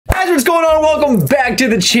Guys, what's going on? Welcome back to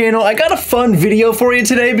the channel. I got a fun video for you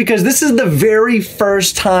today because this is the very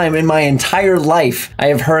first time in my entire life I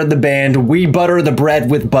have heard the band We Butter the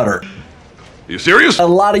Bread with Butter. You serious? A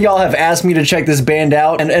lot of y'all have asked me to check this band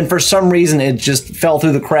out, and for some reason it just fell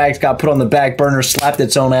through the cracks, got put on the back burner, slapped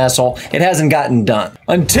its own asshole. It hasn't gotten done.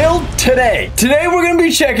 Until today. Today we're gonna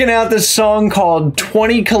be checking out this song called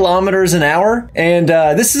 20 Kilometers an Hour, and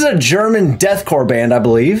this is a German deathcore band, I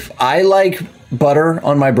believe. I like butter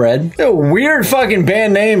on my bread. A weird fucking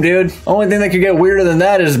band name, dude. Only thing that could get weirder than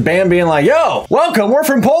that is band being like, yo, welcome, we're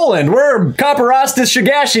from Poland. We're Kaparastis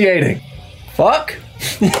Shigatiating. Fuck.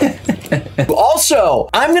 Also,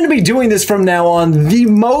 I'm going to be doing this from now on. The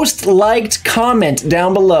most liked comment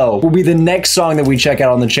down below will be the next song that we check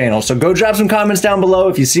out on the channel. So go drop some comments down below.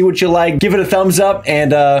 If you see what you like, give it a thumbs up,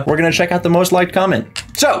 and we're going to check out the most liked comment.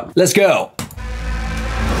 So, let's go.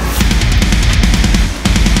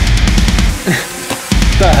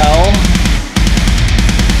 The hell?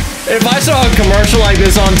 If I saw a commercial like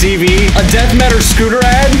this on TV, a death metal scooter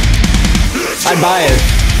ad, I'd buy it.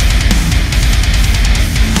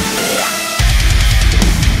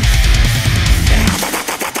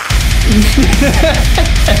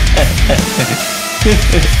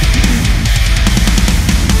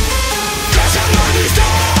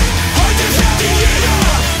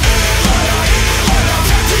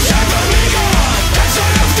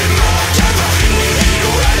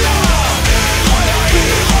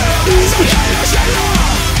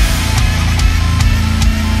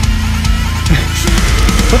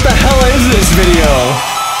 What the hell is this video?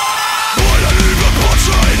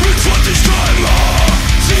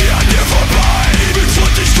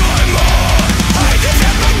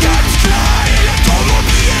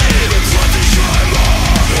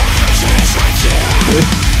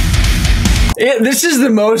 This is the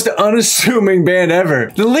most unassuming band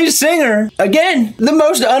ever. The lead singer, again, the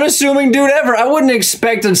most unassuming dude ever. I wouldn't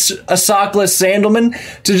expect a sockless sandalman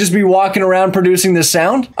to just be walking around producing this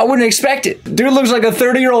sound. I wouldn't expect it. Dude looks like a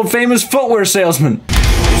 30-year-old famous footwear salesman.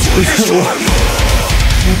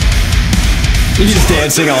 He's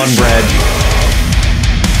dancing on bread.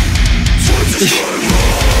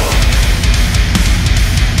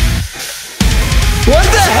 What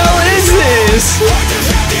the hell is this?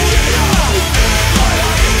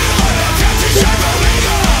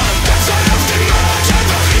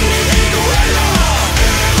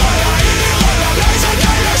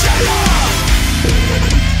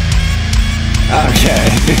 Okay.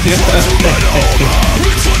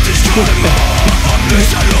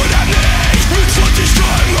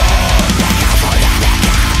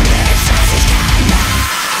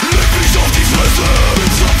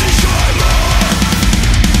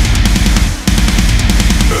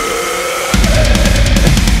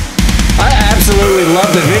 I absolutely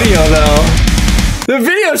love the video though. The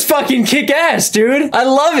video's fucking kick-ass, dude. I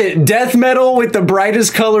love it. Death metal with the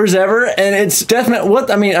brightest colors ever, and it's death metal. What?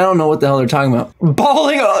 I mean, I don't know what the hell they're talking about.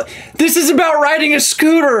 Balling. This is about riding a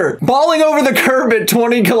scooter. Balling over the curb at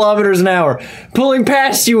 20 kilometers an hour. Pulling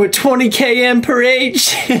past you at 20 km per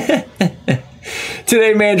h.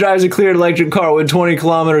 Today, man drives a clear electric car with 20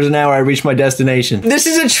 kilometers an hour. I reach my destination. This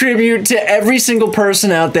is a tribute to every single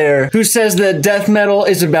person out there who says that death metal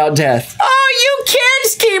is about death. Oh, you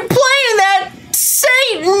kids keep playing that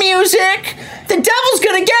Satan music. The devil's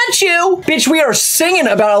gonna get you. Bitch, we are singing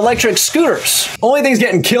about electric scooters. Only thing's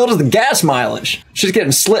getting killed is the gas mileage. She's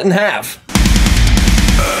getting split in half.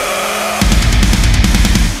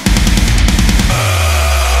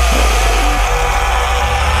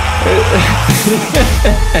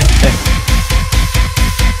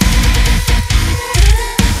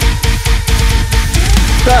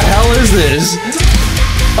 The hell is this?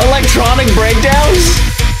 Electronic breakdowns?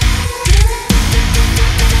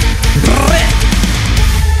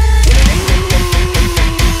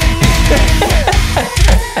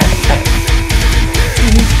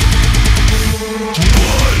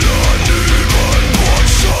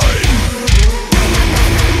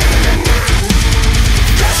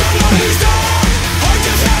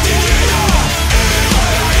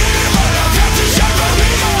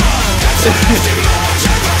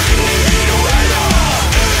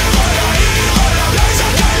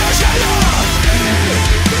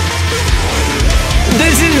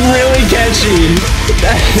 This is really catchy.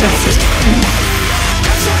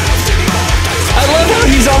 I love how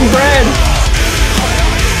he's on bread.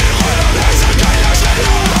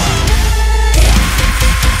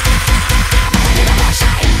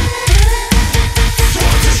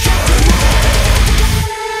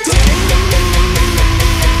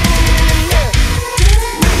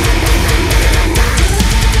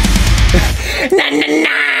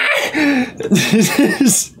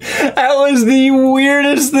 That was the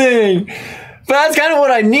weirdest thing. But that's kind of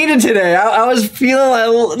what I needed today. I was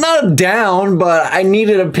feeling not down, but I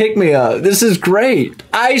needed a pick-me-up. This is great.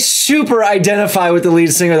 I super identify with the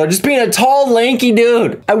lead singer, though. Just being a tall, lanky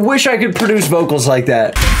dude. I wish I could produce vocals like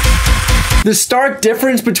that. The stark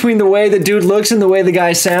difference between the way the dude looks and the way the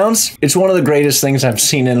guy sounds, it's one of the greatest things I've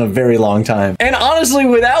seen in a very long time. And honestly,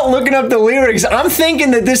 without looking up the lyrics, I'm thinking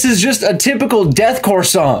that this is just a typical deathcore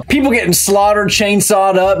song. People getting slaughtered,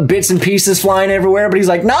 chainsawed up, bits and pieces flying everywhere, but he's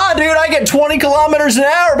like, nah, dude, I get 20 kilometers an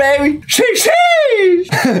hour, baby. Sheesh, sheesh.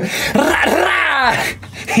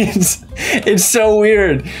 It's so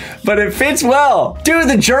weird, but it fits well. Dude,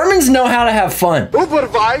 the Germans know how to have fun.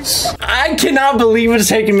 Advice. I cannot believe it's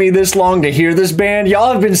taken me this long to hear this band.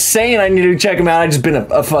 Y'all have been saying I need to check them out. I've just been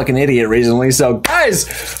a fucking idiot recently. So guys,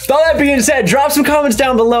 with all that being said, drop some comments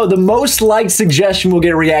down below. The most liked suggestion will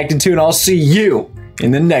get reacted to, and I'll see you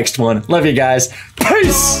in the next one. Love you guys.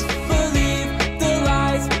 Peace.